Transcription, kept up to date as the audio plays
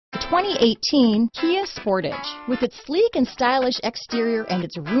2018 Kia Sportage. With its sleek and stylish exterior and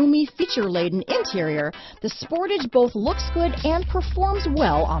its roomy, feature-laden interior, the Sportage both looks good and performs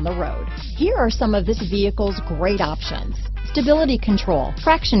well on the road. Here are some of this vehicle's great options: stability control,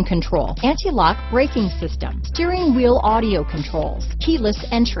 traction control, anti-lock braking system, steering wheel audio controls, keyless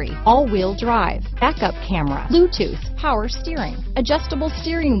entry, all-wheel drive, backup camera, Bluetooth, power steering, adjustable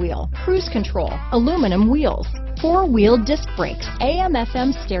steering wheel, cruise control, aluminum wheels, four-wheel disc brakes,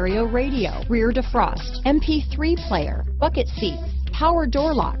 AM/FM stereo radio, rear defrost, MP3 player, bucket seats, power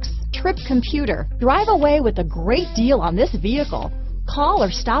door locks, trip computer. Drive away with a great deal on this vehicle. Call or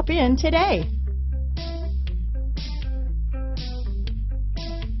stop in today.